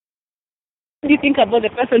What do you think about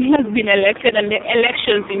the person who has been elected and the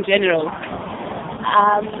elections in general?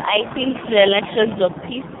 I think the elections were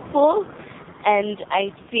peaceful, and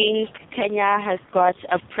I think Kenya has got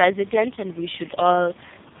a president, and we should all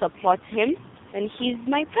support him. And he's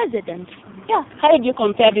my president. Yeah. How would you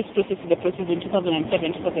compare this process to the process in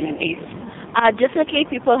 2007, 2008? Definitely,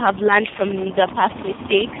 people have learned from the past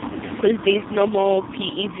mistakes because there's no more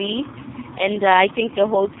PEV, and I think the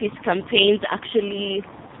whole peace campaigns actually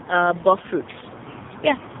bore fruits.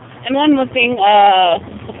 Yeah. And one more thing,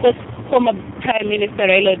 of course, former Prime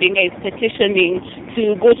Minister Raila Odinga is petitioning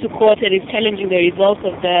to go to court and is challenging the results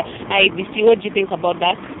of the IEBC. What do you think about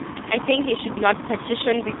that? I think he should not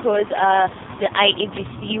petition because the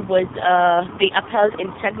IEBC was, they upheld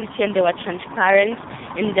integrity and they were transparent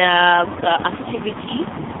in the activity.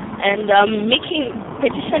 And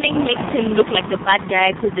petitioning makes him look like the bad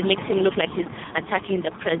guy because it makes him look like he's attacking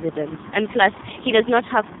the president. And plus, he does not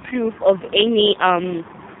have proof of any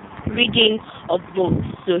rigging of votes,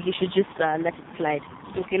 so he should just let it slide.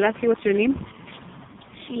 Okay, lastly, what's your name?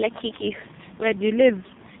 Sheila Kiki. Where do you live?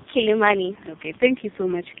 Kilimani. Okay, thank you so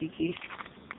much, Kiki.